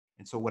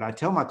And so what I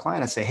tell my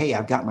client, I say, hey,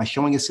 I've got my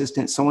showing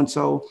assistant,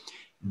 so-and-so.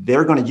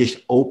 They're going to just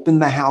open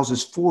the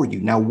houses for you.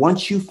 Now,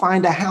 once you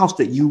find a house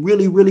that you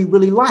really, really,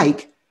 really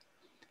like,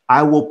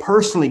 I will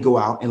personally go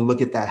out and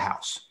look at that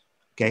house.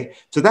 Okay.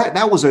 So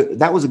that was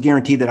a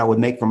guarantee that I would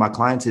make for my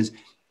clients is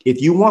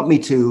if you want me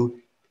to,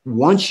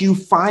 once you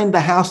find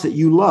the house that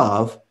you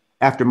love,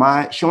 after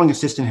my showing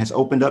assistant has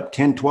opened up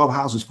 10, 12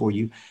 houses for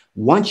you,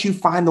 once you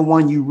find the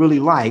one you really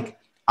like,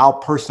 I'll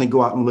personally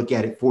go out and look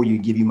at it for you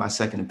and give you my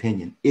second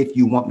opinion if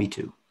you want me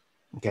to.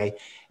 Okay.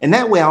 And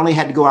that way I only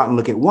had to go out and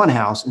look at one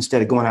house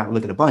instead of going out and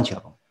look at a bunch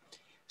of them.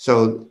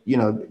 So,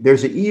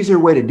 there's an easier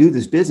way to do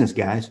this business,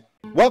 guys.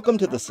 Welcome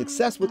to the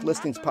Success with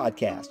Listings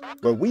podcast,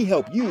 where we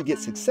help you get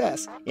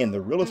success in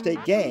the real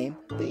estate game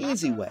the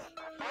easy way.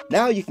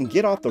 Now you can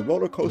get off the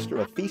roller coaster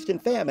of feast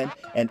and famine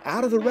and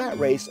out of the rat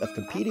race of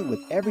competing with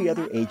every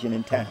other agent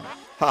in town.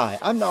 Hi,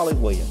 I'm Knolly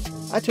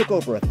Williams. I took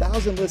over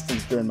 1,000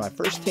 listings during my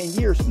first 10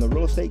 years in the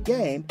real estate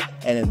game,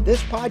 and in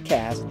this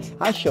podcast,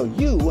 I show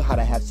you how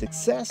to have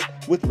success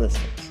with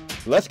listings.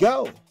 Let's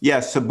go. Yeah,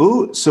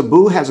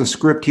 Sabu has a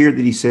script here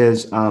that he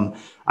says,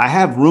 I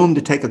have room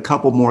to take a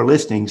couple more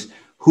listings.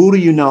 Who do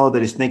you know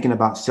that is thinking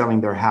about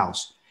selling their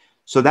house?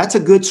 So that's a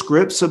good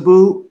script,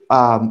 Sabu.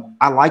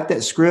 I like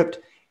that script.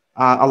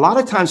 A lot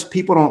of times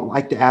people don't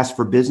like to ask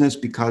for business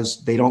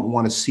because they don't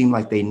want to seem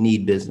like they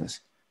need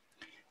business.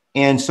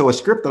 And so a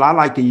script that I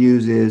like to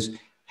use is,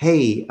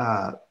 hey,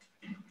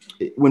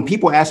 when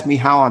people ask me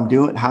how I'm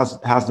doing, how's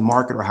the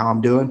market or how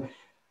I'm doing,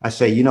 I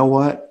say, you know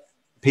what,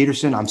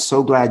 Peterson, I'm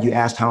so glad you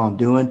asked how I'm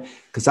doing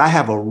because I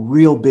have a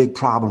real big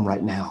problem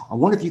right now. I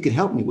wonder if you could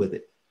help me with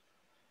it.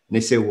 And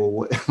they say, well,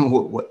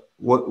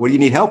 what do you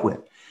need help with?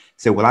 I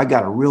say, well, I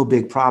got a real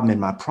big problem. And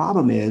my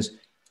problem is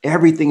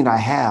everything that I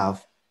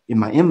have in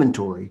my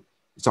inventory,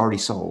 it's already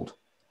sold.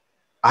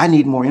 I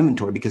need more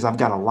inventory because I've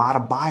got a lot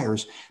of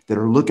buyers that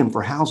are looking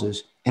for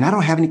houses and I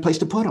don't have any place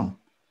to put them.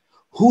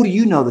 Who do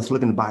you know that's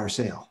looking to buy or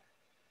sell?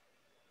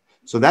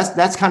 So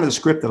that's kind of the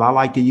script that I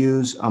like to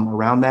use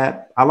around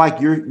that. I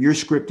like your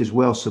script as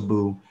well,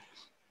 Sabu.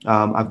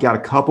 I've got a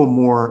couple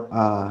more.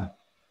 I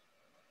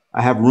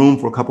have room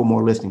for a couple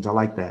more listings. I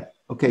like that.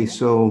 Okay,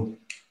 so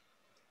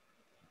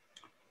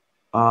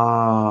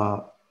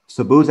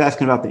Sabu's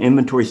asking about the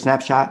inventory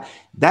snapshot.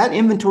 That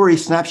inventory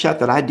snapshot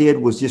that I did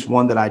was just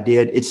one that I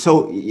did. It's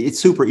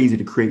super easy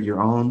to create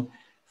your own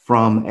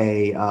from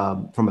a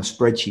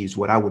spreadsheet is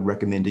what I would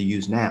recommend to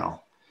use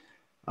now.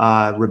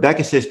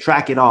 Rebecca says,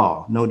 track it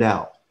all, no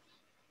doubt.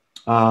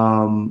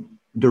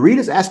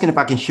 Dorita's asking if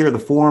I can share the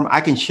form.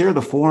 I can share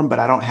the form, but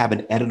I don't have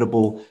an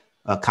editable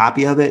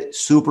copy of it.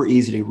 Super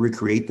easy to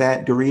recreate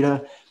that,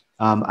 Dorita.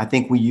 I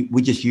think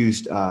we just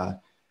used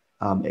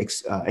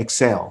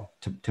Excel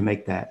to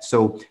make that.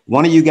 So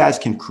one of you guys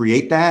can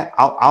create that.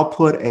 I'll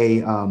put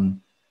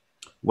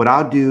what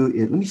I'll do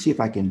is, let me see if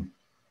I can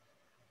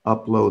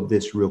upload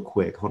this real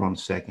quick. Hold on a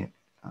second.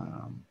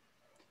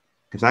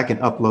 Because I can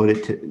upload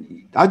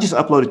it I'll just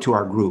upload it to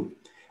our group.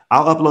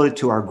 I'll upload it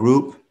to our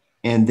group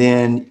and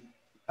then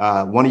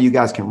one of you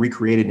guys can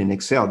recreate it in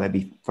Excel. That'd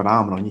be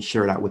phenomenal. And you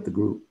share it out with the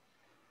group.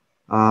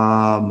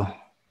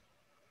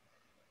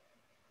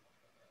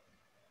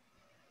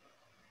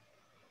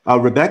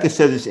 Rebecca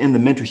says it's in the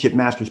Mentorship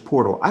Masters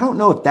portal. I don't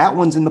know if that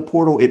one's in the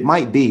portal. It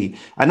might be.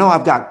 I know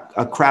I've got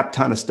a crap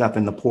ton of stuff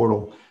in the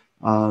portal.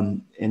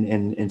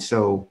 And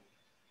so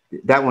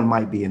that one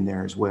might be in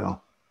there as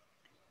well.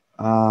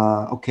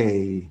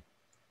 Okay.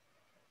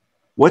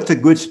 What's a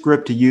good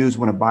script to use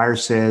when a buyer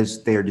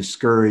says they are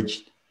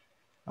discouraged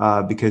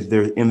because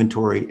their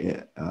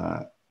inventory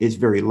is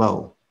very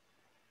low?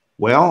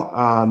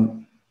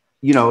 Well,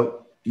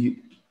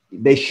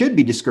 they should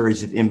be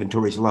discouraged if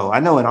inventory is low. I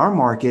know in our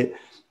market,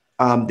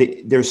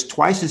 there's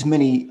twice as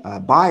many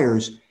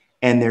buyers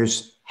and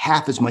there's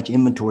half as much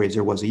inventory as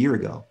there was a year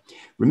ago.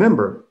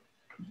 Remember,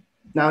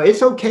 now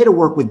it's okay to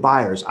work with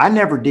buyers. I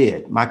never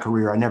did. My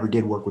career, I never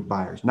did work with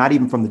buyers, not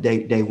even from the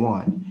day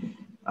one.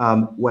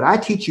 What I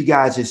teach you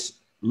guys is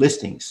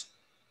listings.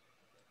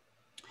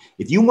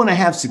 If you want to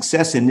have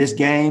success in this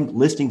game,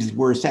 listings is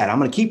where it's at. I'm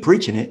going to keep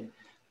preaching it.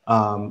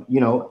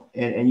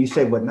 And you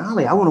say, but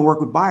Knolly, I want to work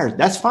with buyers.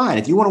 That's fine.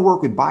 If you want to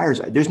work with buyers,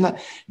 there's not,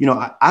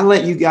 I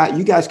let you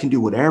guys can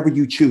do whatever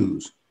you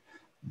choose,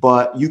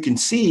 but you can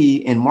see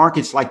in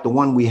markets like the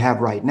one we have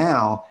right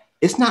now,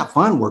 it's not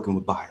fun working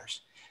with buyers.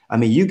 I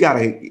mean, you got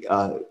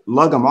to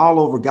lug them all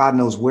over God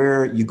knows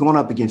where. You're going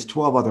up against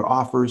 12 other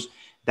offers.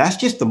 That's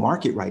just the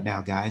market right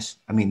now, guys.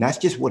 I mean, that's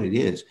just what it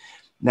is.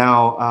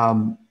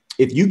 Now,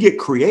 if you get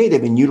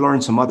creative and you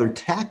learn some other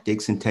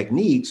tactics and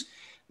techniques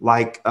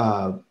like,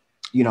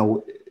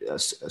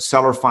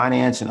 seller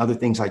finance and other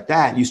things like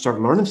that, you start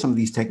learning some of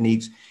these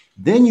techniques,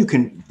 then you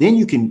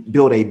can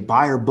build a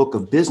buyer book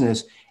of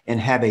business and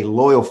have a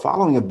loyal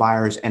following of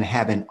buyers and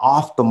have an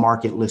off the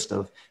market list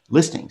of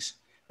listings.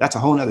 That's a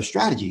whole nother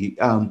strategy.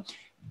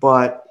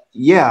 But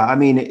yeah, I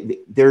mean,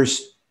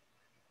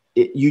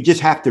 you just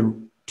have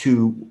to,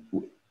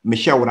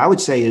 Michelle, what I would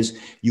say is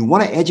you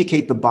want to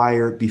educate the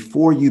buyer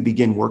before you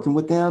begin working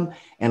with them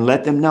and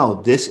let them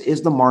know this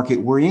is the market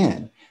we're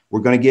in. We're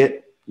going to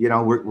get,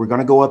 we're going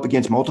to go up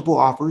against multiple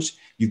offers.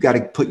 You've got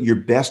to put your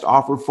best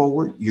offer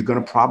forward. You're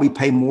going to probably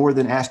pay more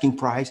than asking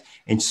price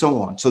and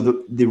so on.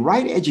 So the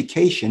right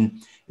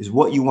education is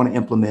what you want to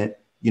implement,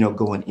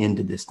 going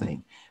into this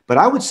thing. But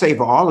I would say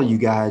for all of you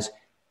guys,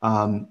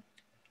 I've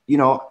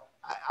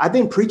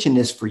been preaching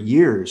this for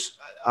years.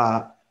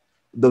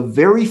 The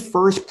very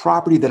first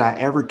property that I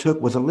ever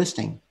took was a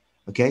listing,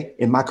 okay,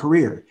 in my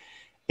career.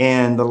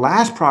 And the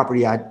last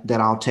property that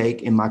I'll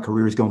take in my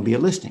career is going to be a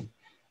listing.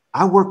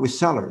 I work with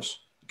sellers,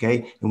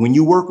 okay? And when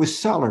you work with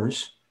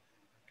sellers,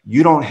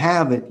 you don't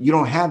have it. You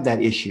don't have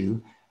that issue.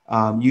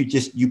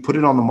 You put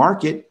it on the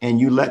market and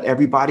you let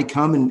everybody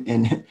come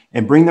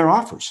and bring their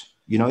offers.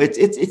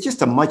 It's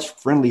just a much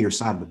friendlier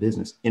side of the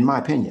business, in my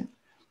opinion.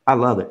 I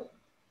love it.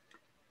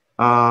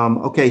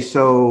 Okay,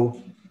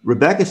 so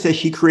Rebecca says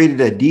she created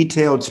a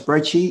detailed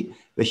spreadsheet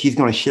that she's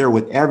going to share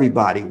with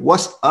everybody.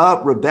 What's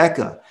up,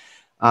 Rebecca?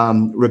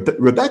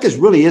 Rebecca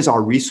really is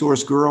our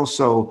resource girl.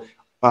 So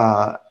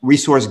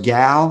resource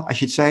gal, I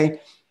should say,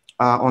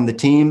 on the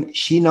team.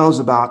 She knows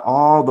about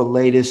all the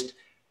latest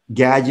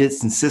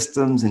gadgets and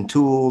systems and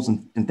tools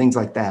and things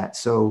like that.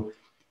 So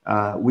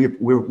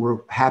we're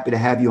happy to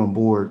have you on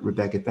board,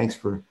 Rebecca. Thanks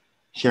for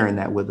sharing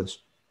that with us.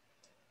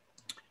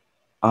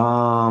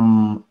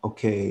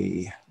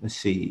 Okay, let's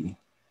see.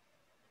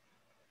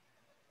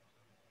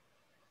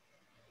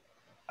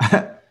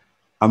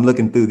 I'm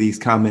looking through these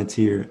comments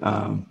here.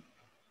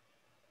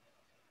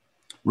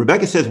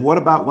 Rebecca says, what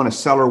about when a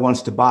seller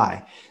wants to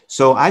buy?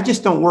 So I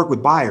just don't work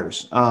with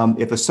buyers.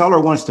 If a seller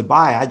wants to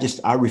buy,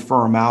 I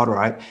refer them out,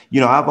 or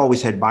I've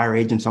always had buyer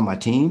agents on my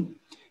team,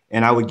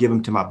 and I would give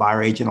them to my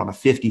buyer agent on a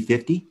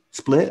 50-50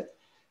 split.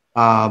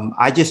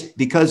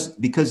 Because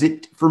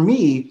for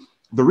me,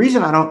 the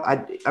reason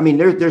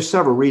there's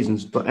several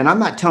reasons, and I'm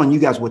not telling you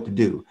guys what to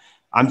do.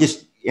 I'm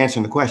just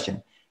answering the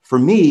question. For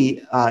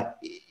me,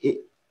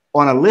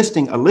 on a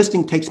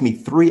listing takes me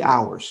 3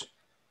 hours.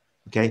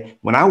 Okay.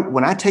 When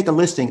I take a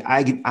listing,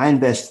 I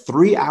invest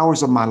 3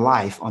 hours of my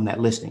life on that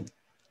listing.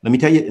 Let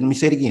me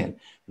say it again.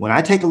 When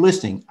I take a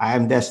listing, I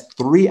invest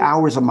 3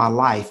 hours of my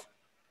life,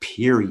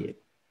 period.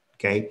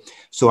 Okay.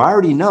 So I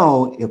already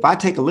know if I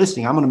take a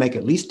listing, I'm going to make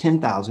at least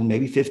 10,000,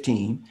 maybe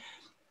 15.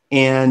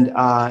 And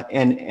I'm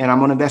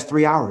going to invest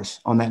 3 hours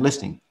on that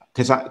listing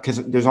because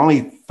there's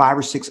only 5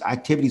 or 6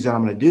 activities that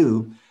I'm going to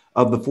do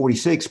of the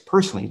 46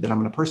 personally that I'm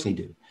going to personally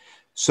do.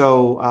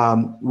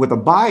 So with a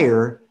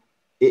buyer,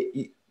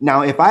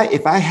 now if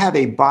I have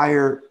a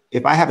buyer,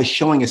 if I have a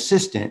showing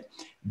assistant,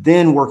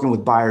 then working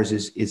with buyers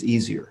is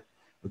easier.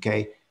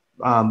 Okay.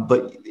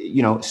 But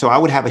so I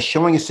would have a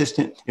showing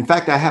assistant. In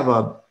fact, I have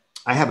a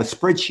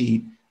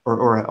spreadsheet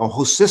or a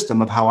whole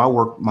system of how I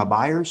work my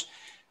buyers.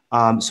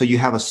 So you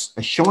have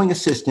a showing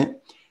assistant,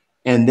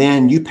 and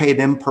then you pay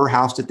them per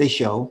house that they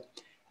show.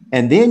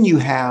 And then you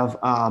have,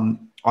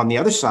 on the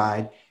other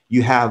side,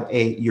 you have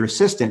your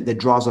assistant that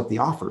draws up the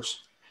offers.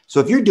 So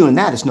if you're doing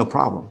that, it's no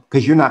problem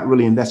because you're not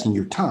really investing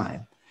your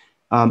time.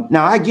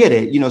 Now I get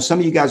it. Some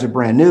of you guys are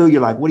brand new.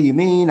 You're like, what do you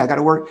mean? I got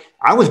to work.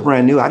 I was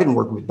brand new. I didn't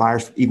work with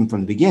buyers even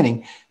from the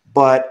beginning,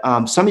 but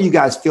some of you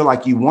guys feel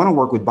like you want to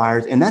work with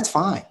buyers, and that's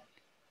fine.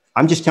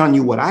 I'm just telling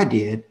you what I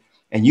did,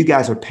 and you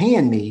guys are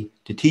paying me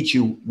to teach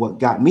you what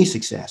got me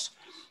success.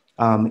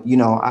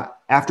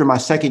 After my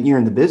second year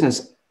in the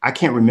business, I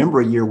can't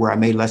remember a year where I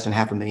made less than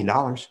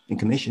 $500,000 in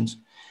commissions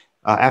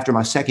after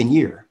my second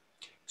year.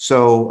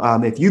 So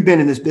if you've been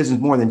in this business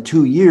more than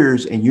 2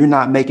 years and you're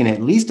not making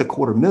at least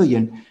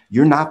 $250,000,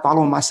 you're not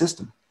following my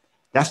system.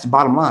 That's the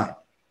bottom line.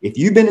 If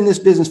you've been in this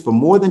business for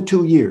more than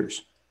 2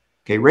 years,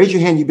 okay, raise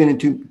your hand. You've been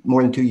in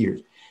more than 2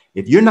 years.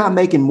 If you're not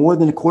making more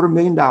than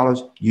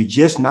 $250,000, you're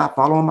just not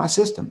following my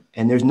system.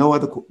 And there's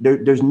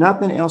there's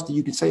nothing else that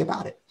you can say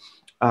about it.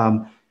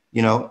 And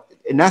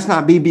that's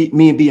not me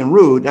being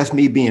rude. That's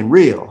me being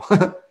real.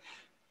 All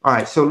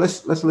right. So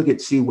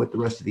let's see what the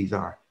rest of these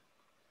are.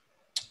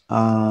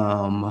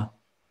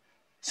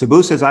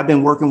 Sabu says, I've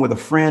been working with a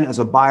friend as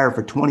a buyer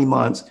for 20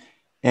 months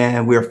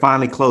and we're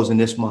finally closing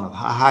this month.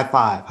 High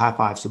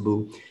five,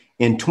 Sabu.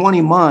 In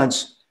 20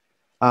 months,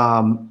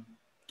 I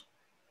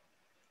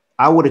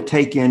would have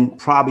taken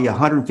probably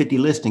 150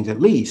 listings, at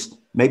least,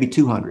 maybe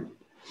 200.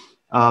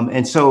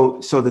 And so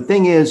the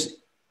thing is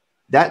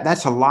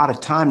that's a lot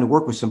of time to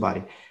work with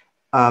somebody.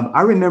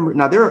 I remember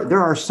now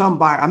there are some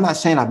buyers. I'm not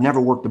saying I've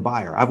never worked a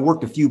buyer. I've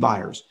worked a few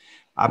buyers.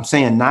 I'm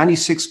saying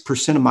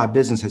 96% of my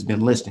business has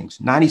been listings,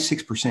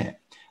 96%.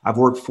 I've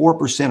worked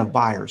 4% of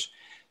buyers.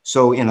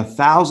 So in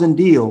 1,000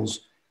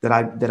 deals that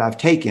I've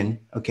taken,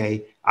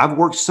 okay, I've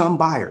worked some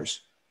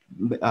buyers,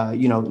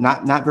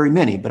 not very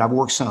many, but I've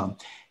worked some.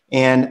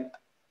 And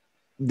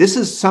this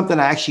is something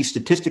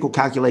statistical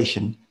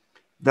calculation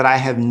that I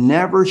have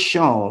never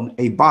shown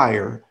a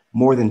buyer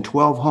more than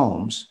 12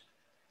 homes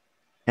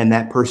and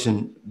that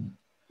person,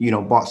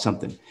 bought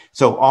something.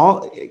 So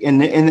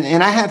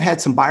and I have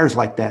had some buyers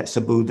like that,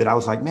 Sabu, that I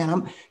was like,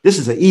 man, this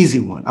is an easy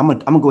one. I'm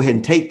gonna go ahead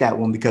and take that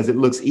one because it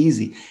looks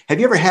easy. Have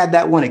you ever had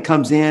that one? It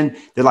comes in,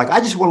 they're like, I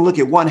just want to look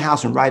at one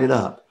house and write it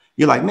up.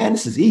 You're like, man,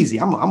 this is easy.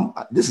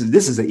 This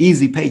is an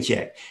easy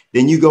paycheck.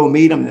 Then you go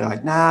meet them. They're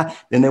like, nah.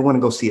 Then they want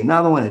to go see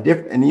another one, a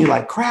different. And then you're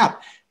like,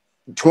 crap.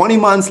 20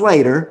 months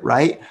later,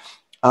 right?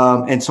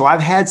 And so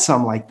I've had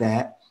some like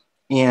that.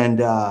 And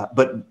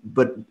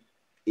but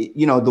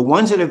you know, the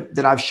ones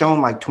that I've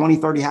shown like 20,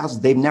 30 houses,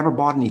 they've never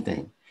bought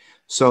anything.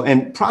 So,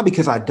 and probably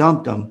because I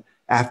dumped them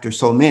after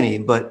so many.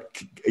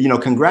 But you know,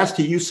 congrats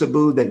to you,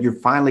 Sabu, that you're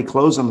finally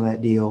closing on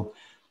that deal.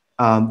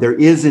 There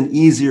is an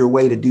easier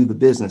way to do the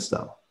business,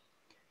 though.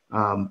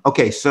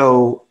 Okay,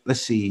 so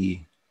let's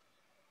see.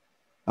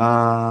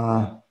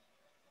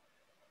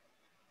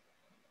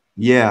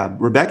 Yeah,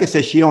 Rebecca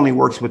says she only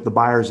works with the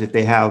buyers if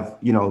they have,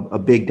 you know, a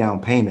big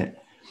down payment.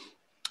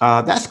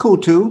 That's cool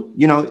too.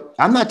 You know,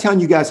 I'm not telling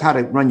you guys how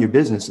to run your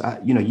business.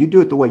 You know, you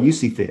do it the way you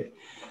see fit.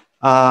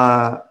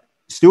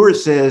 Stuart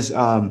says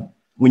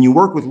when you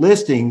work with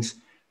listings,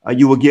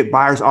 you will get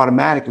buyers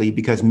automatically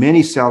because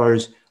many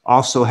sellers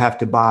also have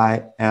to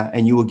buy,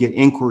 and you will get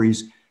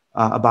inquiries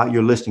about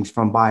your listings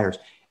from buyers.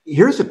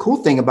 Here's the cool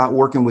thing about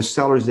working with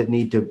sellers that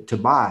need to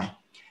buy.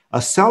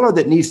 A seller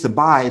that needs to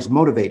buy is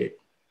motivated.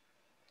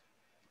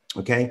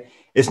 Okay.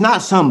 It's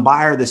not some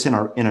buyer that's in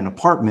an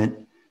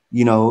apartment,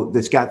 you know,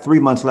 that's got 3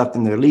 months left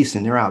in their lease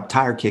and they're out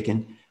tire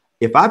kicking.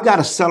 If I've got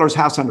a seller's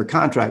house under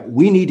contract,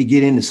 we need to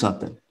get into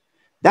something.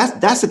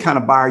 That's the kind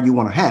of buyer you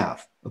want to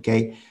have.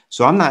 Okay.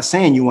 So I'm not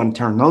saying you want to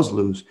turn those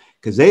loose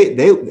because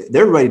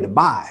they're ready to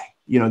buy.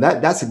 You know,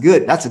 that's a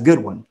good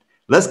one.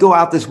 Let's go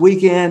out this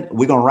weekend.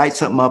 We're going to write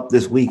something up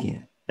this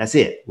weekend. That's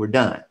it. We're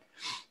done.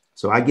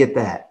 So I get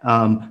that.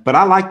 But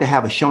I like to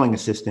have a showing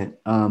assistant.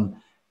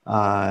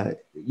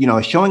 You know,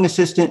 a showing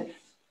assistant.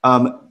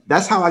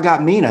 That's how I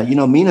got Mina. You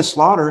know, Mina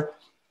Slaughter.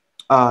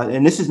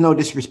 And this is no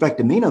disrespect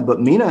to Mina, but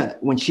Mina,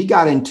 when she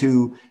got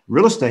into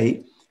real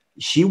estate,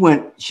 she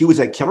was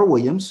at Keller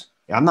Williams.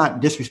 I'm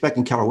not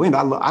disrespecting Keller Williams.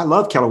 I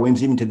love Keller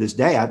Williams even to this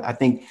day. I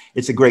think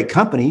it's a great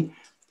company.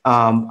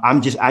 I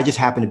just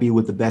happen to be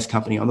with the best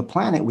company on the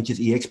planet, which is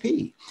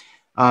EXP.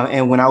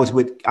 And when I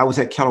was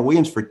at Keller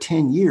Williams for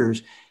 10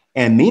 years,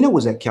 and Mina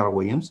was at Keller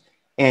Williams,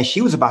 and she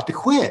was about to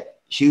quit.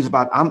 She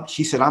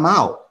said, I'm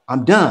out.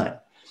 I'm done.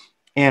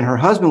 And her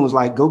husband was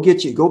like,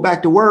 go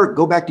back to work,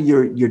 go back to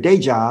your day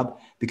job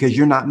because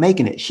you're not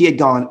making it. She had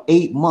gone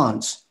 8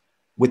 months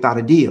without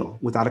a deal,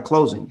 without a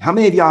closing. How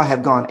many of y'all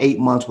have gone 8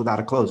 months without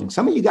a closing?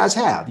 Some of you guys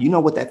have. You know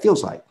what that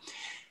feels like.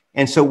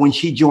 And so when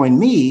she joined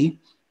me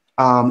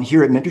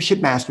here at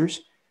Mentorship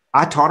Masters,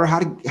 I taught her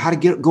how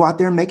to go out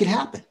there and make it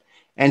happen.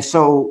 And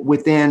so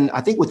within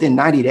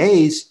 90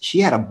 days, she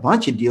had a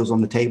bunch of deals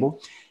on the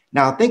table.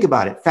 Now think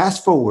about it.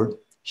 Fast forward.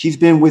 She's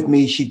been with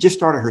me. She just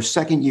started her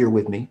second year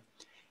with me.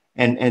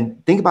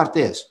 And think about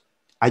this.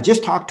 I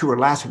just talked to her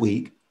last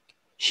week.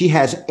 She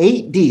has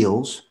 8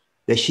 deals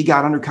that she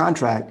got under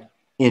contract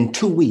in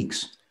 2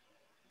 weeks.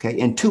 Okay.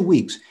 In 2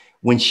 weeks.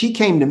 When she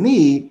came to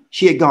me,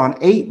 she had gone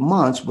 8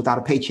 months without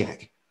a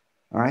paycheck.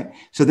 All right.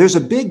 So there's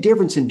a big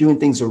difference in doing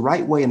things the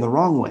right way and the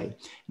wrong way.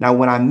 Now,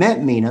 when I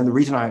met Mina, the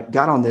reason I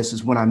got on this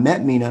is when I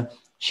met Mina,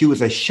 she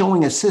was a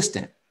showing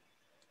assistant.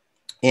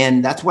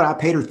 And that's what I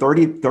paid her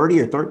 30.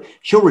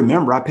 She'll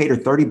remember I paid her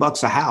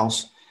 $30 a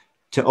house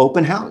to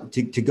open house,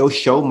 to go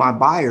show my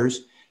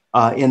buyers.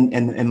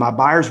 And my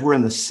buyers were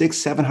in the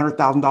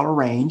 $600,000-$700,000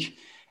 range.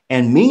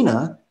 And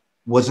Mina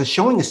was a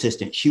showing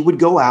assistant. She would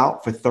go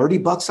out for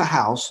 $30 a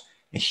house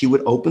and she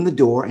would open the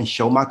door and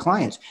show my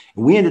clients.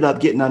 And we ended up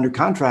getting under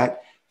contract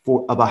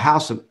for a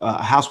house with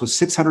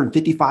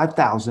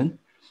 $655,000.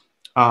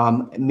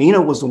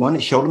 Mina was the one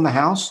that showed them the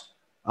house.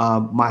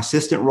 My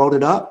assistant wrote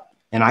it up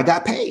and I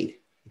got paid.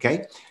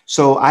 Okay.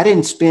 So I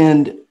didn't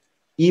spend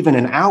even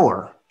an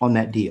hour on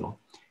that deal.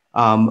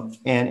 But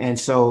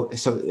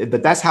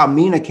that's how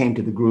Mina came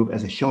to the group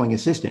as a showing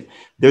assistant.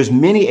 There's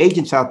many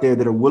agents out there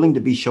that are willing to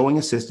be showing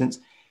assistants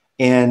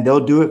and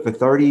they'll do it for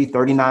 30,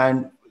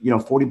 39,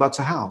 $40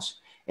 a house.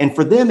 And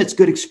for them, it's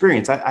good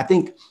experience. I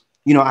think,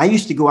 I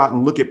used to go out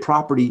and look at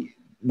property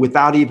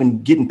without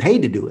even getting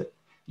paid to do it,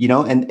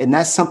 and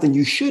that's something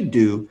you should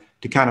do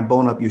to kind of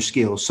bone up your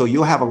skills. So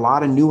you'll have a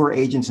lot of newer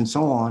agents and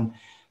so on.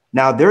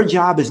 Now, their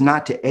job is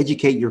not to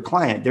educate your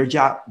client. Their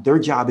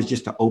job is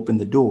just to open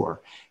the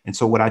door. And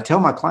so what I tell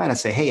my client, I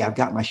say, hey, I've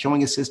got my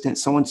showing assistant,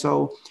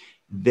 so-and-so.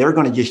 They're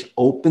going to just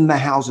open the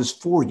houses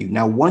for you.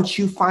 Now, once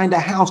you find a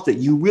house that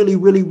you really,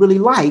 really, really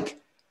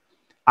like,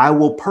 I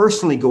will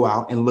personally go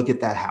out and look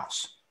at that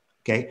house.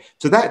 Okay.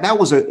 So that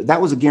was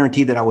a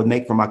guarantee that I would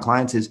make for my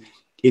clients is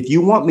if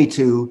you want me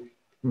to,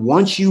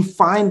 once you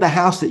find the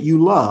house that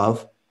you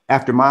love,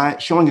 after my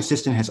showing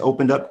assistant has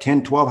opened up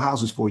 10, 12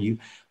 houses for you,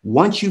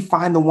 once you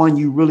find the one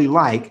you really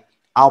like,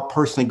 I'll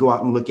personally go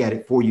out and look at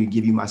it for you and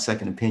give you my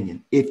second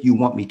opinion if you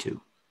want me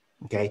to.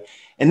 Okay.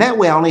 And that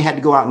way I only had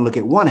to go out and look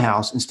at one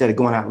house instead of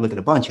going out and look at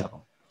a bunch of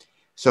them.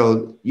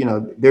 So,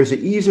 there's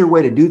an easier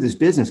way to do this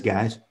business,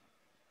 guys.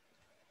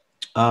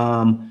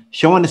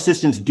 Showing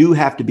assistants do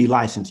have to be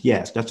licensed.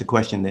 Yes, that's a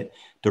question that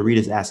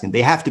Dorita's asking.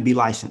 They have to be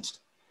licensed.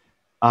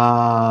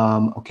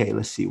 Okay,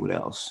 let's see what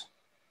else.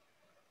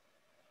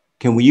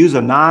 Can we use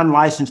a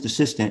non-licensed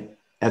assistant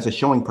as a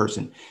showing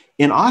person.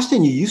 In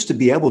Austin, you used to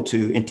be able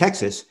to. In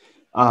Texas,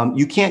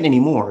 you can't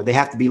anymore. They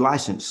have to be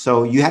licensed.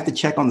 So you have to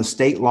check on the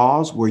state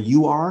laws where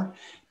you are,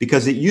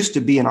 because it used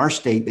to be in our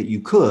state that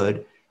you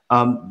could.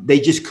 They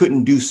just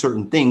couldn't do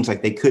certain things.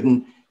 Like they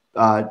couldn't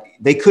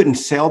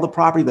sell the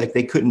property. Like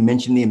they couldn't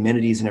mention the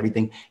amenities and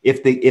everything.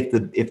 If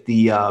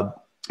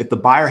the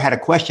buyer had a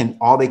question,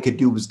 all they could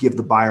do was give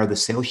the buyer the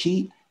sales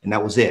sheet, and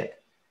that was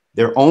it.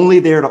 They're only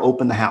there to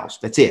open the house.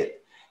 That's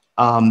it.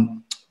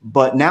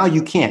 But now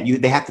you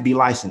can't. They have to be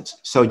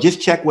licensed. So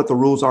just check what the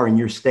rules are in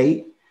your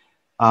state,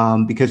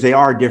 because they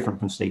are different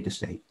from state to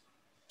state.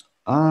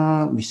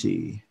 Let me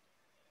see.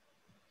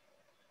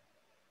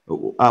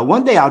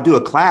 One day I'll do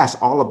a class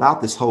all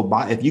about this whole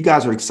buy. If you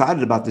guys are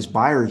excited about this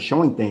buyer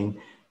showing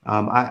thing,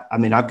 I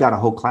mean, I've got a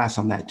whole class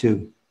on that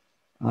too.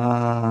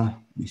 Let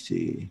me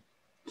see.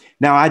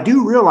 Now, I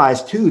do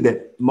realize too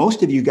that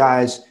most of you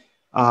guys,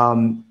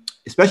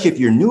 especially if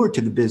you're newer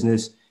to the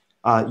business,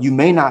 you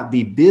may not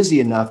be busy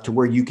enough to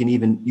where you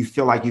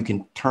feel like you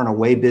can turn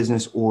away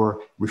business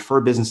or refer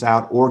business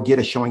out or get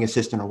a showing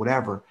assistant or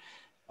whatever.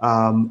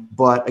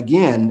 But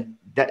again,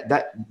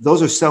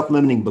 those are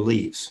self-limiting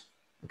beliefs.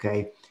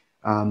 Okay.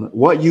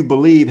 What you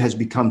believe has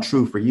become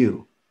true for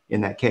you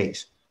in that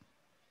case.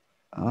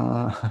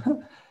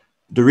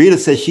 Dorita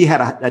says she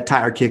had a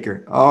tire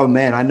kicker. Oh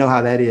man, I know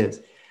how that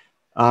is.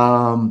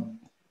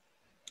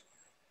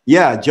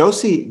 Yeah,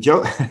 Josie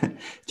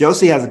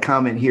has a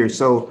comment here.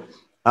 So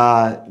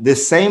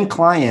this same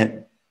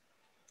client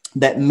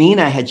that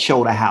Mina had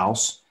showed a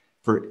house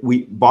for,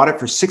 we bought it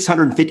for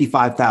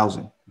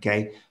 $655,000.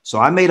 Okay. So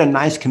I made a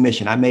nice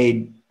commission. I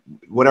made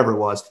whatever it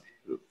was,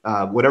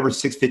 whatever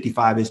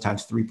 655 is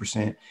times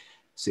 3%.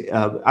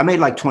 I made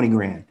like 20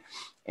 grand.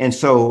 And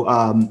so,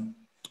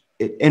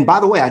 and by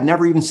the way, I'd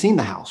never even seen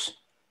the house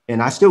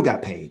and I still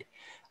got paid.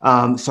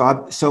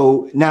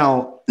 So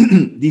now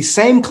these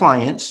same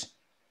clients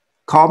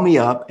called me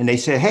up and they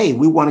said, hey,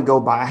 we want to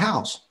go buy a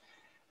house.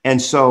 And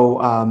so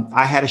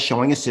I had a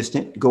showing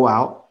assistant go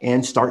out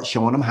and start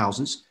showing them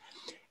houses.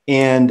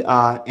 And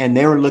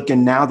they were looking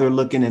in like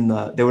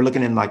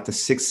the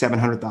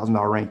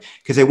 $600,000-$700,000 range,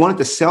 because they wanted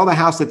to sell the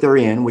house that they're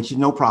in, which is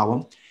no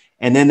problem.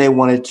 And then they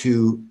wanted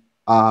to,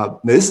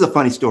 this is a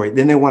funny story.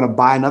 Then they want to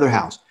buy another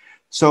house.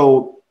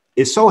 So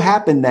it so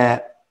happened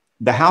that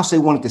the house they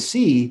wanted to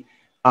see,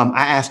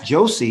 I asked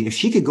Josie if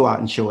she could go out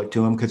and show it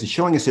to him because the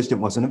showing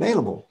assistant wasn't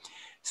available.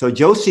 So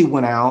Josie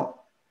went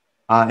out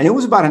and it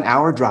was about an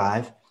hour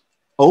drive,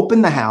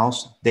 opened the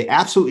house. They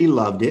absolutely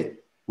loved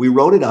it. We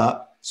wrote it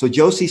up. So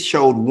Josie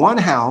showed one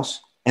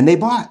house and they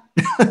bought.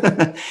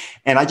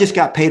 And I just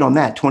got paid on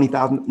that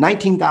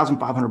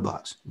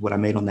 $19,500 what I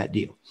made on that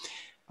deal.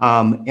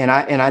 And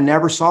I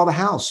never saw the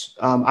house.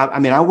 I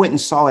mean, I went and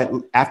saw it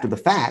after the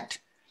fact,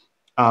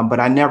 but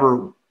I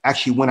never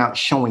actually went out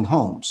showing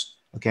homes.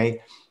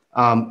 Okay.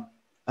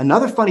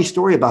 Another funny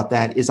story about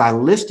that is I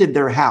listed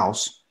their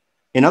house.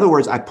 In other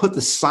words, I put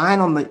the sign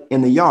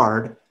in the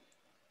yard,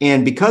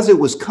 and because it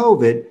was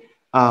COVID,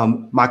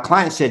 my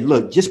client said,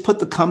 look, just put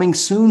the coming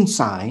soon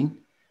sign.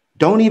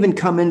 Don't even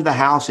come into the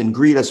house and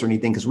greet us or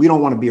anything, because we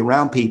don't want to be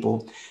around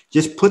people.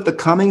 Just put the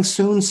coming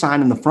soon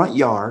sign in the front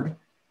yard.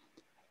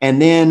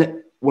 And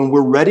then when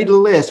we're ready to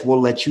list,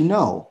 we'll let you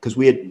know. Because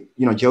we had,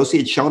 Josie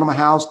had shown them a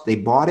house, they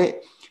bought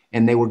it,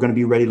 and they were going to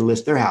be ready to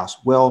list their house.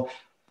 Well,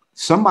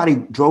 somebody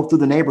drove through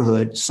the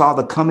neighborhood, saw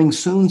the coming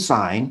soon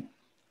sign.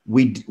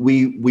 We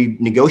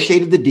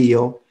negotiated the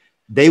deal.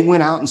 They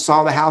went out and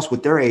saw the house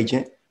with their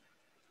agent,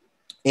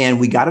 and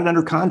we got it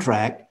under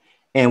contract.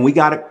 And we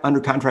got it under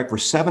contract for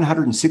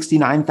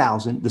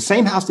 $769,000. The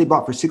same house they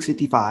bought for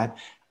 $655,000.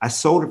 I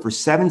sold it for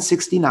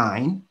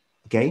 $769,000.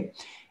 Okay,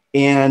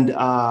 and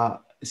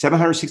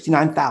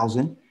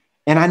 $769,000.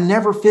 And I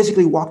never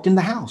physically walked in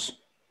the house.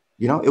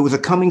 It was a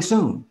coming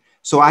soon.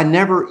 So I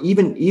never,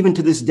 even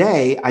to this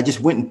day, I just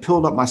went and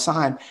peeled up my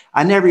sign.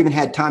 I never even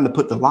had time to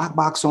put the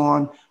lockbox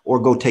on or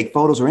go take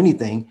photos or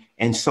anything,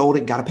 and sold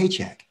it, got a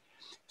paycheck.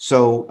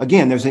 So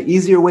again, there's an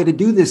easier way to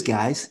do this,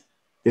 guys.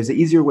 There's an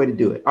easier way to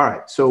do it. All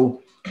right.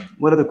 So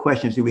what other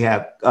questions do we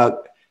have?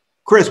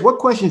 Chris, what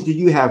questions do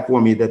you have for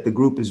me that the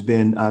group has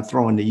been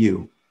throwing to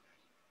you?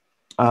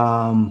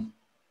 Rebecca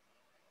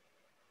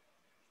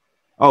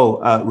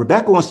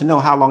wants to know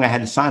how long I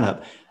had to sign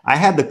up. I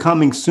had the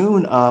coming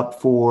soon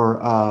up for,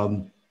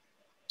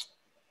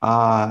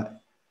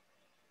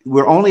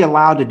 we're only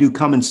allowed to do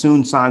coming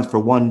soon signs for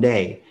one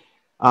day.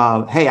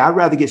 Hey, I'd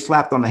rather get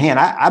slapped on the hand.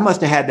 I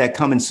must have had that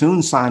coming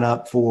soon sign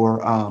up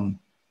for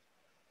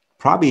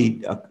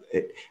probably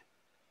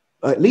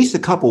at least a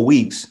couple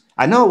weeks.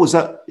 I know it was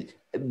up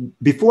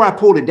before I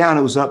pulled it down.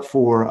 It was up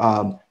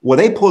for,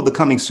 they pulled the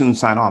coming soon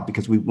sign off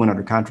because we went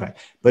under contract,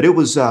 but it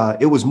was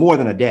more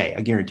than a day.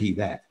 I guarantee you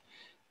that.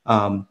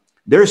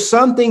 There's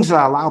some things that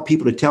I allow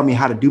people to tell me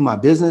how to do my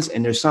business,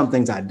 and there's some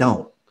things I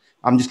don't.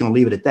 I'm just going to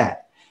leave it at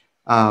that.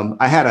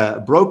 I had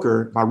a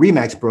broker, my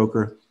Remax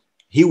broker.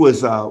 He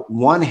was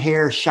one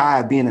hair shy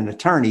of being an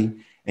attorney.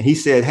 And he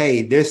said,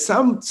 hey, there's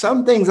some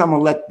things I'm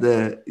going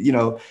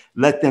to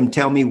let them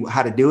tell me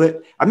how to do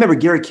it. I remember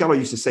Gary Keller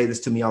used to say this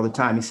to me all the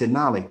time. He said,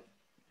 Knolly,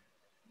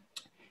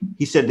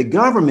 He said, the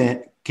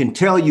government can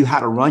tell you how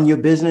to run your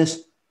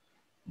business,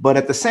 but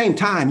at the same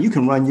time, you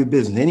can run your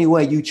business any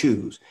way you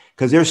choose,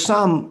 because there's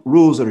some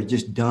rules that are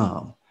just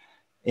dumb.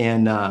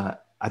 And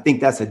I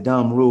think that's a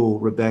dumb rule,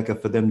 Rebecca,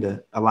 for them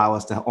to allow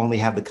us to only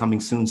have the coming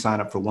soon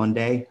sign up for one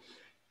day.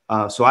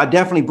 So I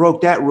definitely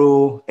broke that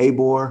rule.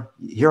 Abor,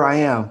 here I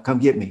am. Come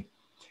get me.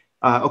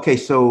 Okay,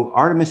 so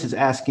Artemis is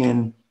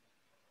asking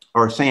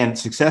or saying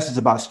success is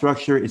about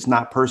structure. It's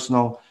not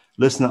personal.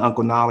 Listen to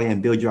Uncle Knolly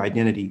and build your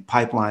identity,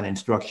 pipeline, and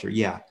structure.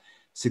 Yeah,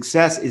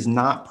 success is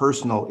not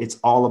personal. It's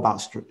all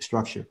about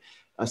structure.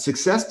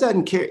 Success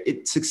doesn't care.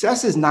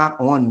 Success is not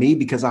on me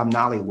because I'm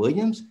Knolly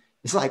Williams.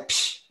 It's like,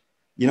 psh,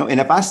 you know, and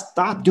if I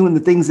stop doing the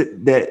things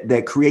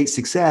that create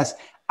success,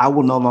 I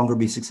will no longer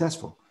be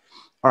successful.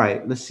 All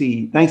right, let's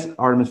see. Thanks,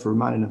 Artemis, for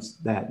reminding us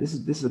that this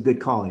is a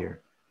good call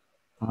here.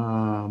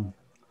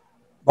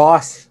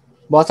 Boss,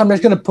 I'm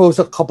just going to pose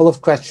a couple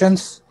of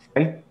questions.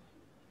 Okay.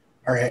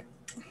 All right.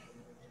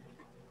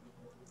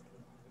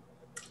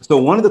 So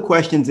one of the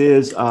questions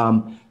is,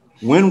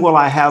 when will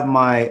I have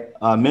my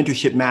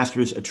Mentorship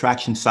Masters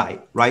attraction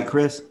site? Right,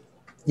 Chris?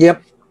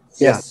 Yep.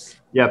 Yes.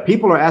 Yeah.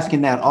 People are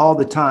asking that all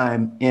the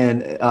time,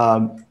 and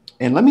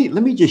let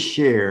me just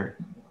share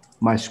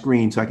my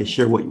screen so I can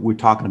share what we're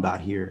talking about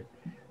here.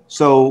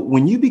 So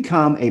when you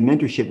become a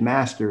Mentorship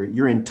Master,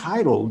 you're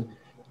entitled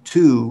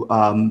to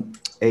an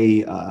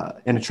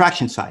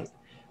attraction site.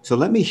 So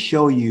let me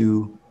show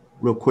you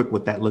real quick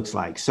what that looks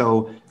like.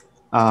 So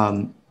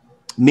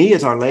me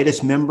is our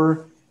latest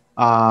member.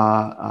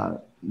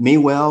 Me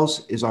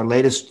Wells is our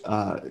latest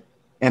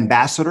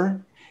ambassador.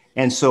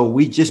 And so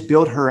we just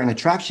built her an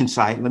attraction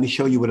site. Let me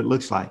show you what it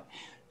looks like.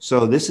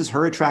 So this is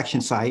her attraction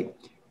site.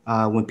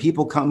 When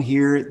people come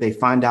here, they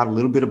find out a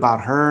little bit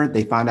about her.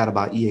 They find out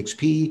about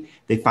EXP.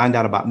 They find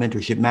out about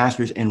Mentorship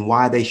Masters and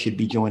why they should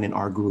be joining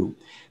our group.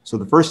 So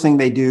the first thing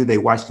they do, they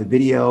watch the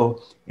video,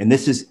 and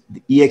this is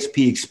the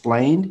EXP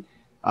Explained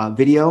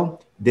video.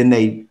 Then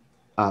they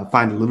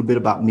find a little bit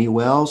about Me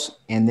Wells,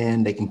 and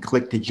then they can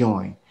click to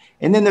join.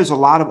 And then there's a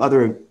lot of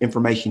other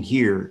information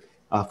here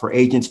for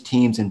agents,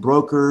 teams, and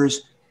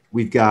brokers.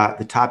 We've got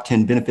the top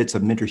 10 benefits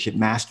of Mentorship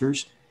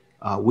Masters.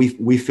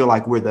 We feel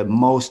like we're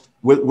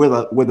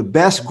the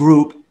best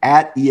group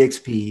at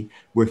EXP.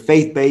 We're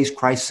faith-based,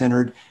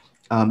 Christ-centered.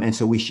 And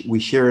so we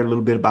share a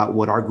little bit about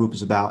what our group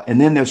is about.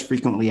 And then there's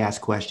frequently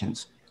asked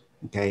questions.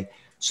 Okay.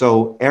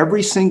 So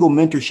every single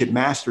Mentorship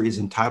Master is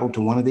entitled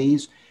to one of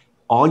these.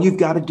 All you've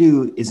got to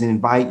do is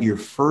invite your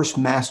first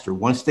master.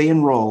 Once they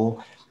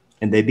enroll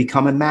and they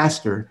become a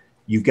master,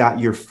 you've got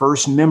your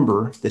first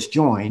member that's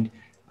joined.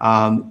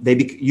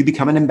 You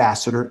become an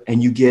ambassador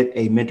and you get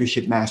a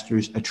Mentorship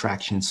Masters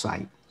attraction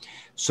site.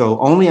 So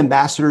only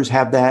ambassadors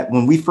have that.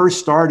 When we first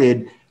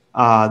started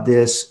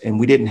this, and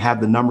we didn't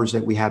have the numbers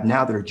that we have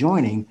now that are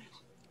joining,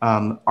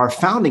 our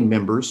founding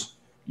members,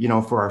 you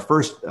know, for our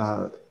first,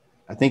 I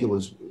think it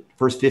was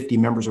first 50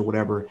 members or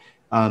whatever,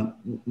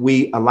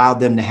 we allowed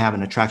them to have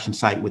an attraction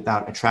site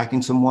without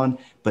attracting someone.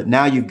 But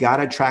now you've got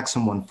to attract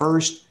someone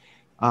first.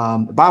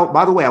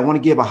 By the way, I want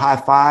to give a high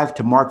five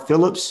to Mark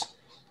Phillips,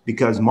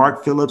 because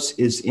Mark Phillips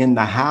is in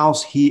the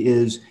house. He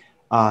is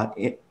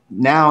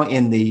now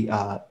in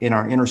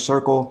our inner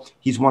circle.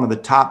 He's one of the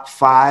top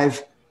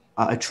 5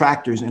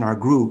 attractors in our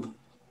group,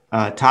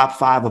 top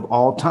 5 of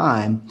all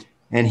time.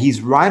 And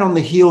he's right on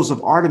the heels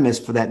of Artemis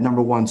for that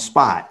 #1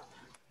 spot.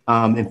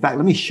 In fact,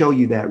 let me show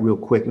you that real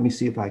quick. Let me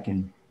see if I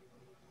can.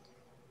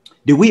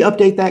 Did we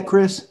update that,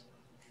 Chris?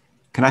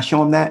 Can I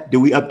show him that? Did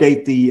we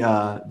update the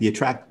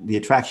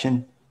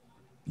attraction?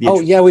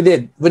 Yeah, we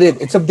did.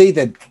 It's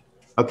updated.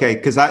 Okay,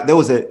 because there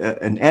was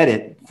an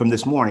edit from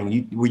this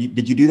morning.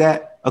 Did you do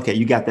that? Okay,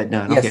 you got that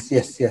done. Yes,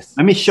 okay. yes.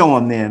 Let me show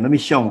him then. Let me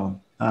show him.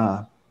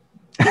 I'm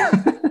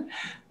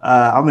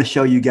going to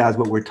show you guys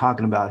what we're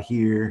talking about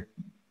here.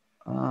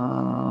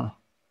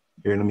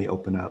 Here, let me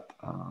open up.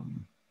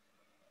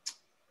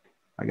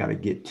 I got to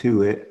get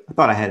to it. I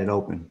thought I had it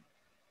open,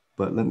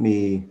 but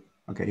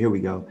okay, here we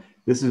go.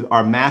 This is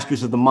our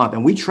Masters of the Month,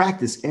 and we track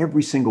this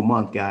every single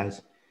month,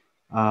 guys.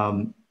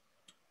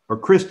 Or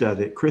Chris does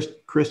it. Chris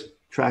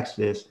tracks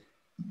this.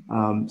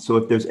 So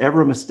if there's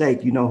ever a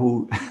mistake, you know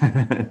who.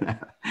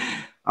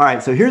 All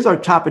right, so here's our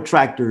top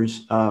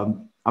attractors.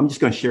 I'm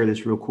just going to share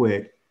this real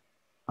quick.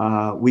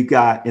 We've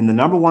got in the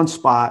 #1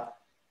 spot,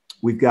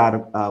 we've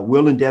got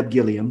Will and Deb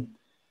Gilliam.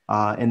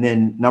 And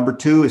then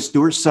 #2 is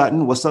Stuart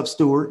Sutton. What's up,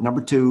 Stuart?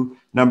 #2.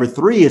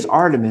 #3 is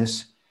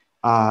Artemis.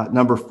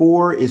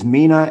 #4 is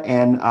Mina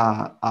and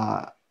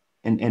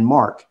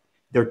Mark.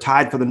 They're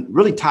tied for the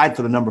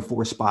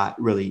 #4 spot,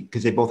 really,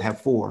 because they both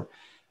have 4.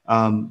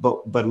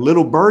 But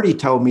little birdie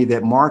told me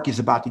that Mark is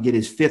about to get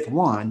his 5th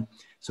one,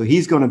 so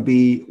he's going to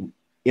be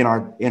in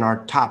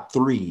our top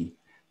 3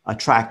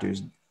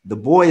 attractors. The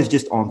boy is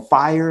just on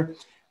fire.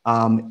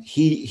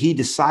 He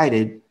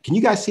decided. Can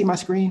you guys see my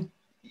screen?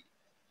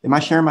 Am I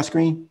sharing my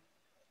screen?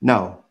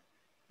 No.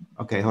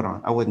 Okay, hold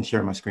on. I wasn't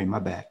sharing my screen. My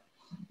bad.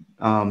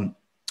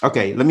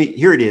 Okay,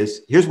 here it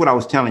is. Here's what I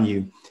was telling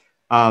you.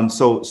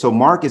 So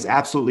Mark is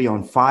absolutely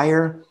on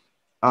fire.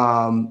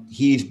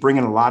 He's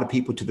bringing a lot of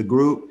people to the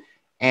group.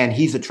 and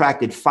he's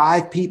attracted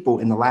 5 people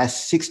in the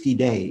last 60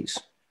 days.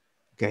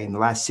 Okay, in the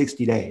last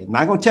 60 days. I'm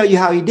not going to tell you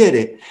how he did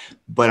it,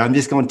 but I'm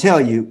just going to tell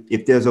you,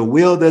 if there's a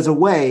will, there's a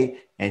way,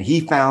 and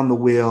he found the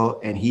will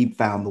and he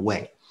found the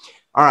way.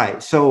 All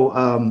right,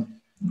 so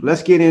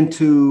let's get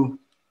into,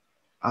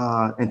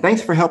 and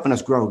thanks for helping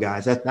us grow,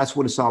 guys. That's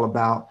what it's all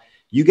about.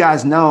 You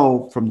guys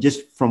know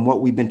from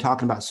what we've been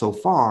talking about so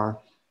far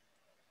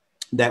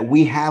that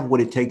we have what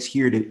it takes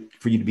here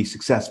for you to be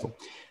successful.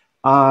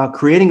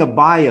 Creating a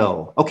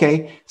bio.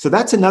 Okay, so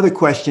that's another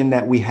question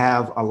that we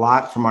have a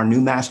lot from our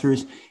new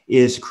masters,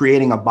 is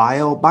creating a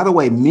bio. By the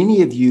way,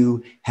 many of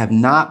you have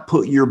not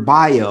put your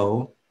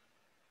bio,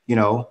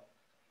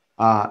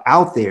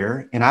 out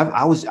there. And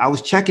I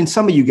was checking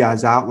some of you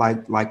guys out,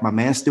 like my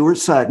man, Stuart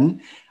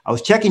Sutton. I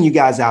was checking you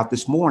guys out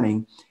this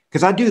morning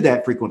because I do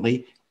that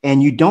frequently.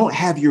 And you don't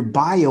have your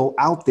bio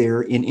out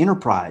there in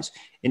enterprise.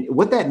 And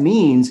what that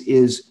means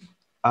is,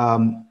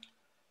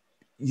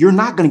 you're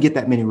not going to get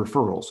that many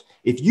referrals.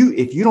 If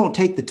you don't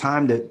take the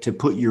time to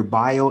put your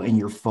bio and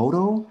your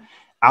photo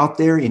out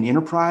there in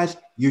enterprise,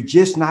 you're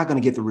just not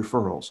going to get the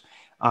referrals.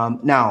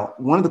 Now,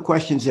 one of the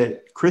questions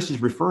that Chris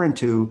is referring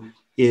to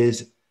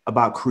is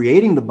about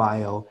creating the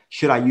bio.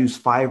 Should I use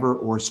Fiverr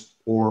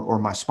or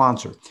my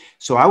sponsor?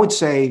 So I would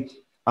say,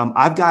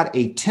 I've got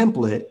a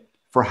template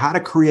for how to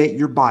create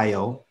your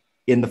bio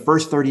in the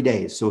first 30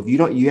 days. So if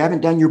you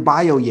haven't done your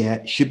bio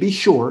yet, should be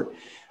short.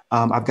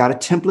 I've got a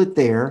template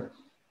there.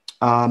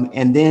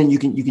 And then you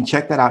can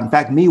check that out. In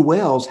fact, Me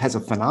Wells has a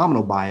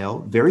phenomenal bio,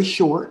 very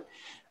short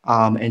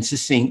and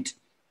succinct.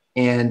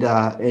 And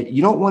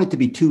you don't want it to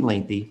be too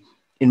lengthy,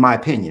 in my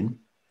opinion.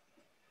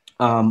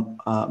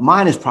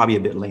 Mine is probably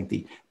a bit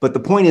lengthy, but the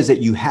point is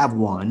that you have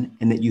one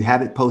and that you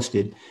have it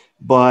posted.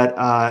 But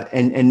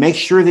and make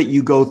sure that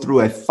you go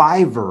through a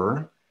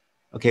Fiverr.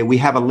 Okay, we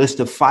have a list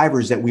of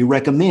Fiverrs that we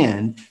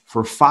recommend.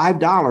 For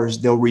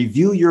 $5, they'll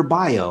review your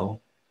bio.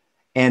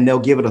 And they'll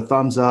give it a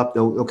thumbs up.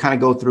 They'll kind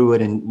of go through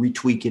it and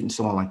retweak it and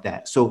so on like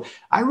that. So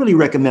I really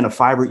recommend a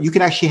Fiverr. You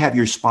can actually have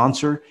your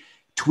sponsor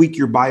tweak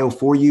your bio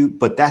for you,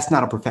 but that's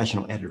not a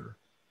professional editor.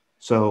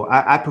 So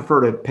I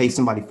prefer to pay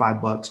somebody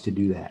 $5 to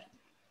do that.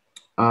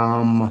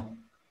 Oh,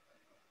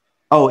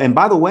 and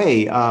by the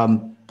way, I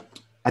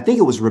think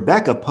it was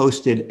Rebecca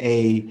posted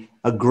a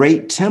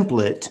great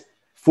template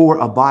for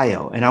a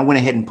bio. And I went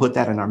ahead and put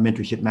that in our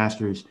Mentorship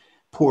Masters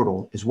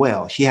portal as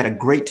well. She had a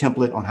great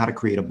template on how to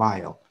create a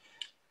bio.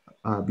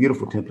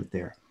 Beautiful template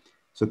there.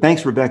 So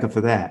thanks, Rebecca, for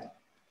that.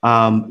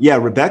 Yeah,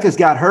 Rebecca's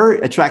got her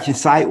attraction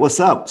site. What's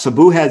up?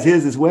 Sabu has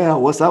his as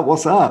well. What's up?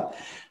 What's up?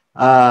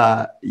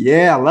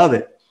 Yeah, I love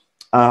it.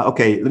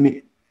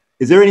 Okay,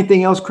 is there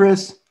anything else,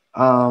 Chris?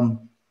 Yeah,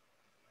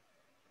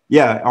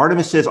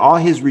 Artemis says all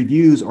his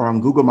reviews are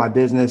on Google My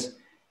Business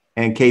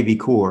and KV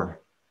Core.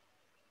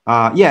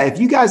 Yeah, if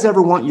you guys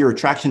ever want your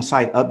attraction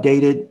site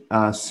updated,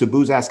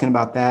 Sabu's asking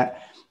about that.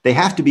 They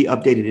have to be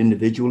updated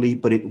individually,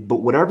 but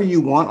whatever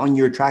you want on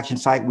your attraction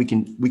site, we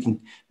can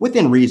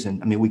within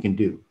reason. I mean, we can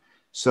do.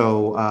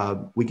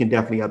 So we can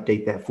definitely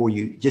update that for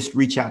you. Just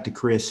reach out to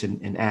Chris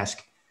and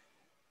ask.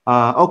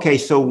 Okay,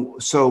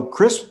 so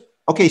Chris.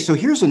 Okay, so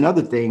here's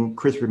another thing.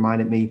 Chris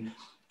reminded me.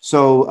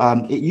 So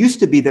it used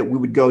to be that we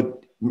would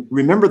go.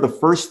 Remember the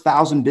first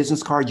 1,000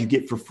 business cards you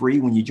get for free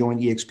when you join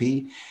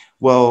EXP?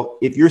 Well,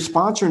 if you're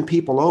sponsoring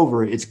people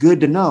over, it's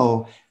good to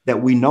know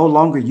that we no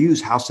longer use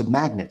House of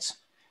Magnets.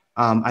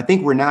 I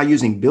think we're now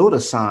using Build a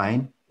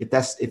Sign, if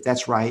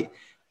that's right,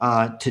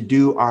 to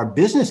do our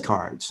business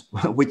cards,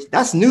 which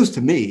that's news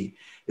to me.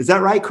 Is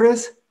that right,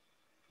 Chris?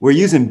 We're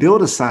using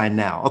Build a Sign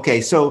now.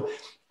 Okay, so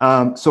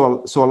a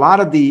lot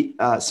of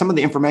some of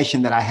the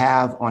information that I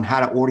have on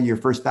how to order your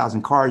first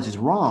 1,000 cards is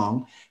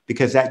wrong,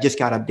 because that just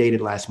got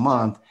updated last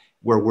month,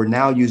 where we're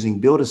now using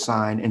Build a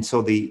Sign, and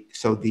so the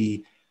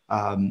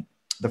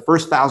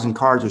first 1,000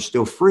 cards are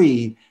still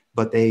free,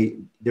 but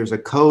there's a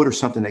code or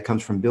something that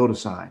comes from Build a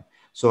Sign.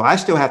 So I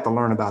still have to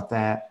learn about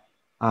that.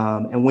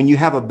 And when you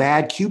have a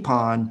bad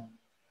coupon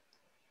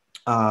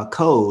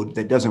code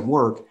that doesn't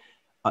work,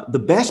 the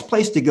best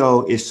place to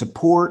go is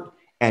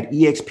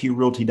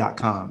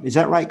support@exprealty.com. Is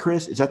that right,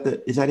 Chris? Is that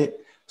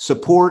it?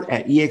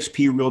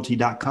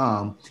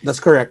 Support@exprealty.com. That's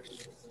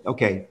correct.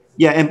 Okay.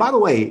 Yeah. And by the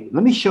way,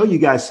 let me show you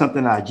guys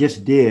something I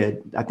just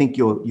did. I think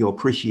you'll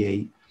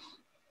appreciate.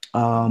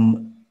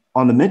 On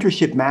the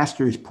Mentorship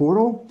Masters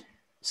portal,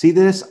 see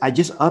this? I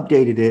just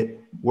updated it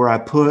where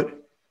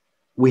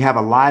we have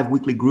a live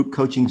weekly group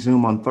coaching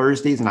Zoom on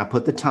Thursdays, and I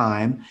put the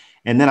time,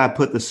 and then I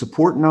put the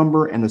support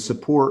number and the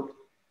support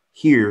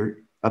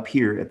up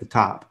here at the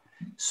top.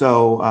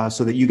 So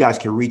that you guys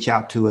can reach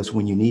out to us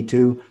when you need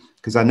to,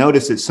 because I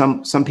noticed that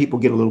some people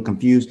get a little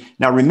confused.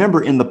 Now,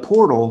 remember, in the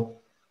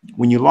portal,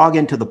 when you log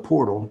into the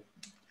portal,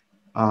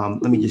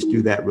 let me just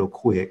do that real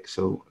quick.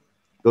 So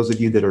those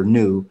of you that are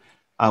new,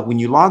 when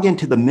you log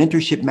into the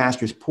Mentorship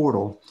Masters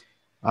portal,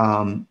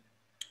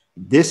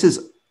 this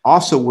is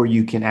also where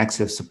you can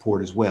access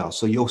support as well.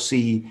 So you'll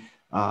see,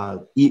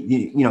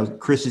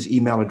 Chris's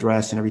email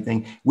address and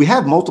everything. We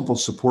have multiple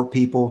support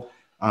people.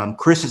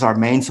 Chris is our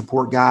main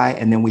support guy,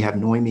 and then we have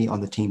Noemi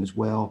on the team as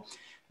well.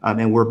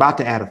 And we're about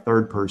to add a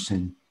third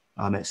person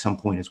at some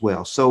point as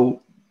well.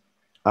 So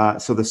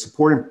the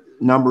support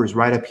number is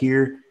right up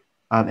here.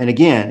 And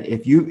again,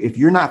 if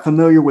you're not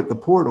familiar with the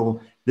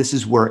portal, this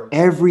is where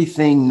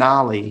everything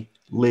Knolly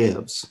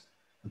lives.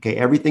 Okay,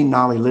 everything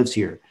Knolly lives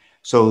here.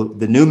 So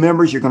the new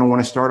members, you're going to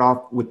want to start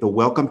off with the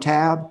welcome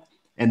tab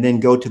and then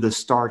go to the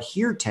start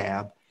here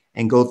tab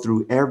and go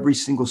through every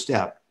single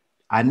step.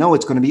 I know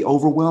it's going to be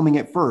overwhelming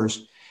at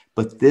first,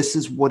 but this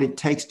is what it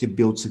takes to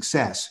build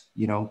success.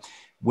 You know,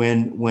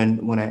 when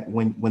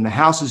the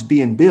house is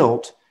being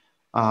built,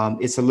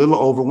 it's a little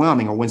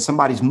overwhelming, or when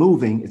somebody's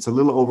moving, it's a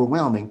little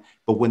overwhelming.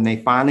 But when they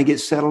finally get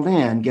settled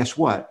in, guess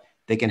what?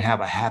 They can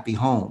have a happy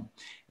home.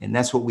 And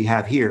that's what we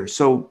have here.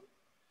 So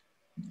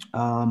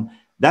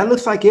that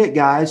looks like it,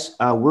 guys.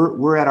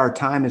 We're at our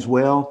time as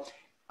well.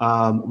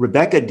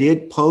 Rebecca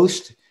did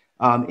post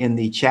in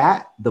the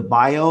chat the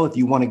bio. If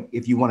you want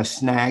to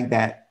snag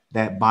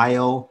that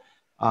bio,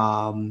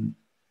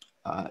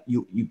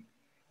 you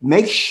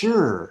make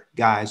sure,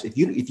 guys, if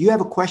you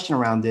have a question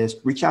around this,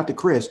 reach out to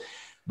Chris.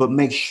 But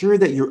make sure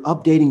that you're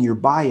updating your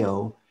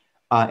bio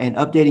and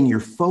updating your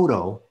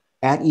photo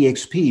at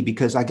EXP,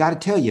 because I got to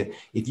tell you,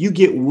 if you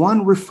get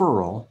one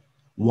referral,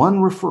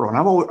 and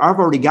I've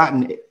already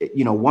gotten,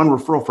 one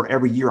referral for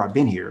every year I've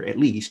been here, at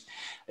least.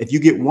 If you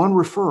get one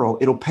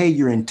referral, it'll pay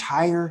your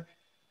entire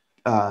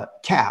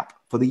cap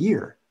for the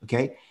year.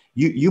 Okay.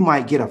 You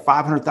might get a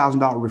 $500,000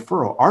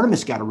 referral.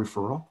 Artemis got a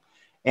referral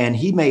and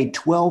he made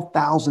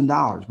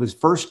 $12,000 was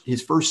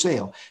his first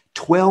sale,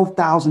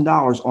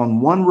 $12,000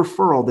 on one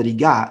referral that he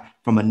got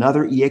from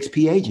another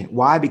EXP agent.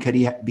 Why?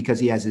 Because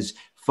he has his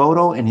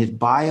photo and his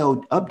bio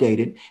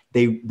updated.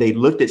 They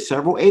looked at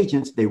several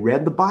agents, they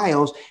read the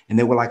bios, and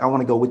they were like, I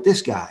want to go with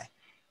this guy.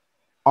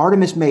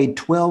 Artemis made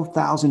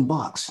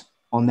 $12,000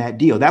 on that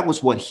deal. That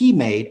was what he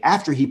made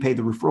after he paid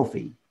the referral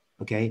fee.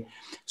 Okay.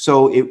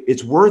 So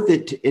it's worth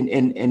it.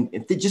 And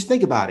just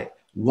think about it.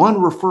 One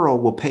referral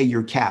will pay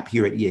your cap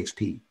here at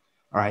EXP.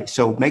 All right.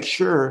 So make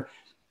sure,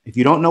 if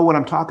you don't know what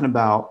I'm talking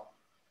about,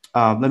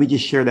 let me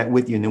just share that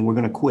with you and then we're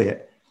going to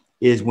quit.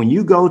 Is when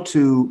you go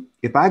to,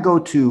 if I go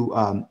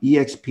to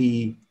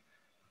EXP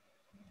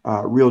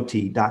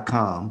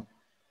Realty.com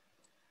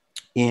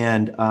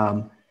and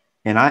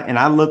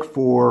I look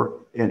for,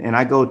 and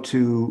I go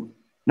to,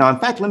 now, in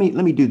fact, let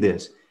me do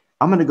this.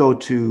 I'm going to go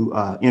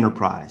to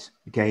Enterprise.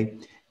 Okay.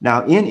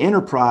 Now in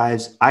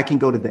Enterprise, I can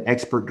go to the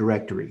expert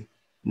directory.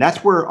 And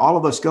that's where all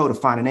of us go to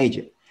find an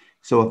agent.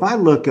 So if I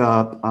look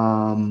up,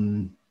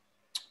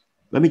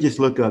 let me just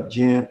look up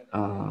just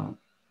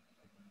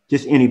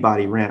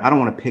anybody. I don't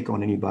want to pick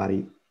on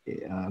anybody.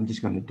 I'm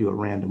just going to do a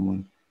random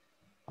one.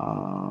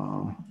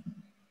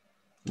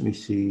 Let me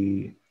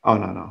see. Oh,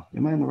 no.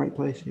 Am I in the right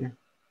place here?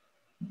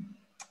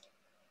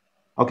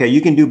 Okay,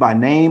 you can do by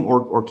name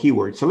or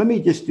keyword. So let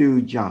me just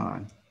do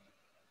John.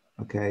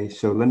 Okay,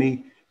 so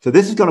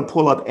this is going to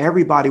pull up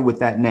everybody with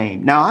that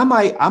name. Now I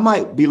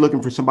might be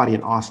looking for somebody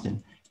in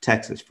Austin,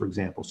 Texas, for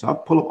example. So I'll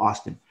pull up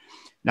Austin.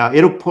 Now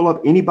it'll pull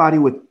up anybody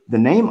with the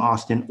name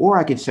Austin, or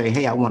I could say,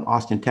 hey, I want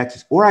Austin,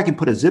 Texas, or I can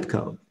put a zip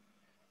code,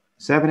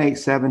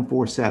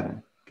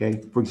 78747.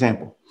 Okay, for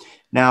example.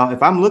 Now,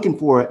 if I'm looking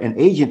for an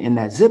agent in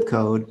that zip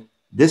code,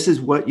 this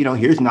is what,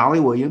 here's Knolly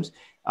Williams.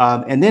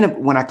 And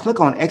then when I click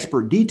on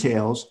expert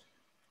details,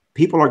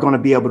 people are going to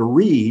be able to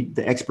read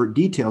the expert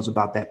details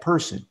about that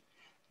person.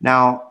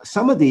 Now,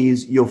 some of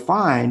these you'll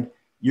find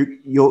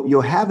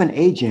you'll have an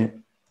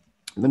agent.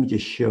 Let me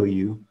just show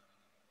you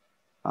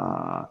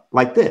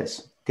like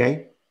this.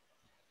 Okay.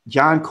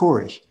 John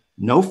Korish,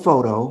 no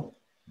photo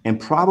and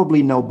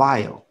probably no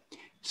bio.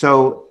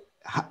 So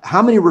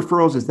how many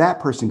referrals is that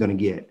person going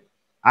to get?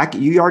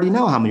 You already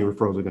know how many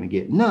referrals are going to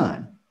get.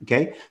 None.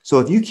 Okay. So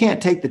if you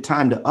can't take the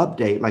time to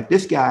update like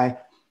this guy,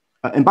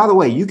 and by the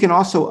way, you can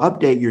also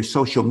update your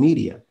social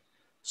media.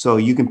 So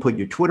you can put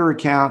your Twitter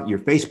account, your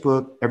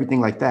Facebook, everything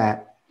like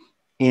that.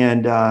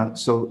 And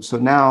so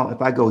now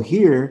if I go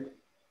here,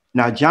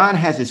 now John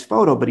has his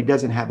photo, but he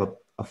doesn't have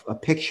a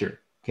picture.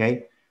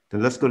 Okay.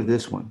 Then let's go to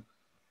this one.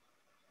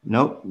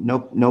 Nope,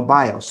 no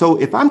bio.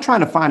 So if I'm trying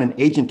to find an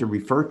agent to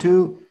refer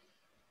to,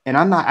 and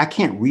I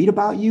can't read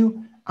about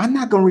you, I'm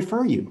not going to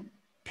refer you,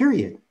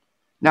 period.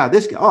 Now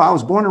this guy, I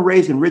was born and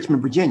raised in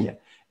Richmond, Virginia.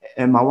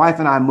 And my wife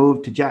and I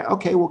moved to Jack.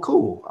 Okay, well,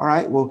 cool. All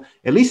right. Well,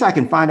 at least I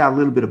can find out a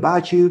little bit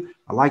about you.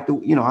 I like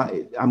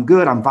I'm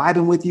good. I'm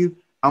vibing with you.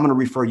 I'm going to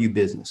refer you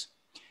business.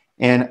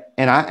 And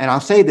I'll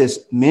say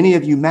this, many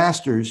of you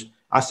masters,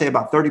 I say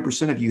about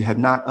 30% of you have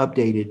not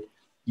updated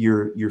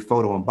your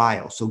photo and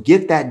bio. So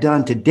get that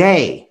done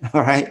today.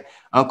 All right.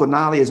 Uncle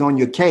Knolly is on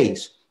your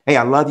case. Hey,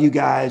 I love you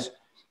guys.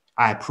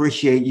 I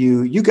appreciate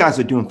you. You guys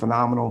are doing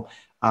phenomenal.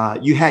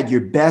 You had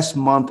your best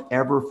month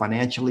ever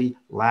financially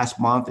last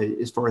month,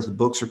 as far as the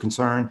books are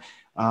concerned.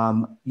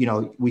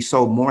 We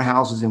sold more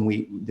houses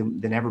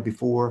than ever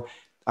before.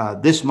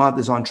 This month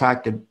is on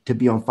track to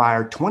be on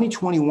fire.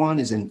 2021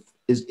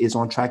 is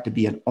on track to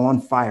be an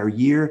on fire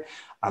year.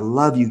 I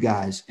love you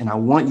guys, and I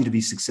want you to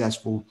be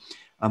successful.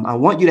 I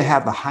want you to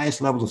have the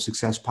highest levels of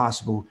success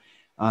possible,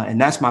 and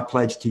that's my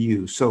pledge to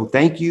you. So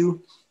thank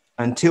you.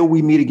 Until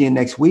we meet again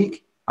next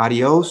week,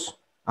 adios,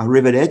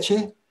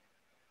 arrivederci,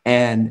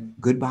 and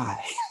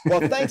goodbye.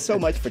 Well, thanks so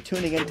much for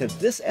tuning into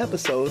this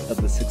episode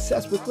of the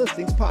Success with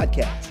Listings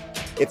podcast.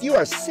 If you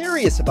are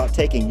serious about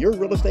taking your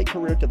real estate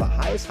career to the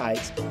highest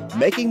heights,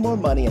 making more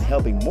money and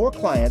helping more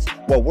clients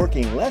while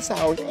working less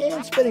hours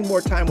and spending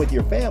more time with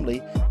your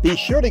family, be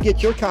sure to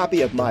get your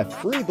copy of my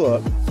free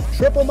book,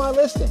 Triple My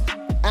Listing,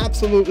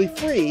 absolutely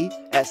free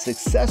at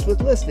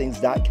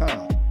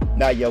successwithlistings.com.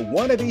 Now, you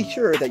want to be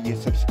sure that you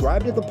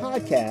subscribe to the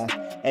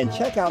podcast and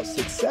check out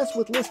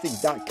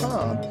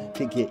successwithlistings.com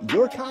to get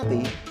your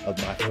copy of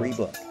my free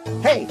book.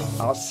 Hey,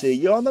 I'll see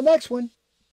you on the next one.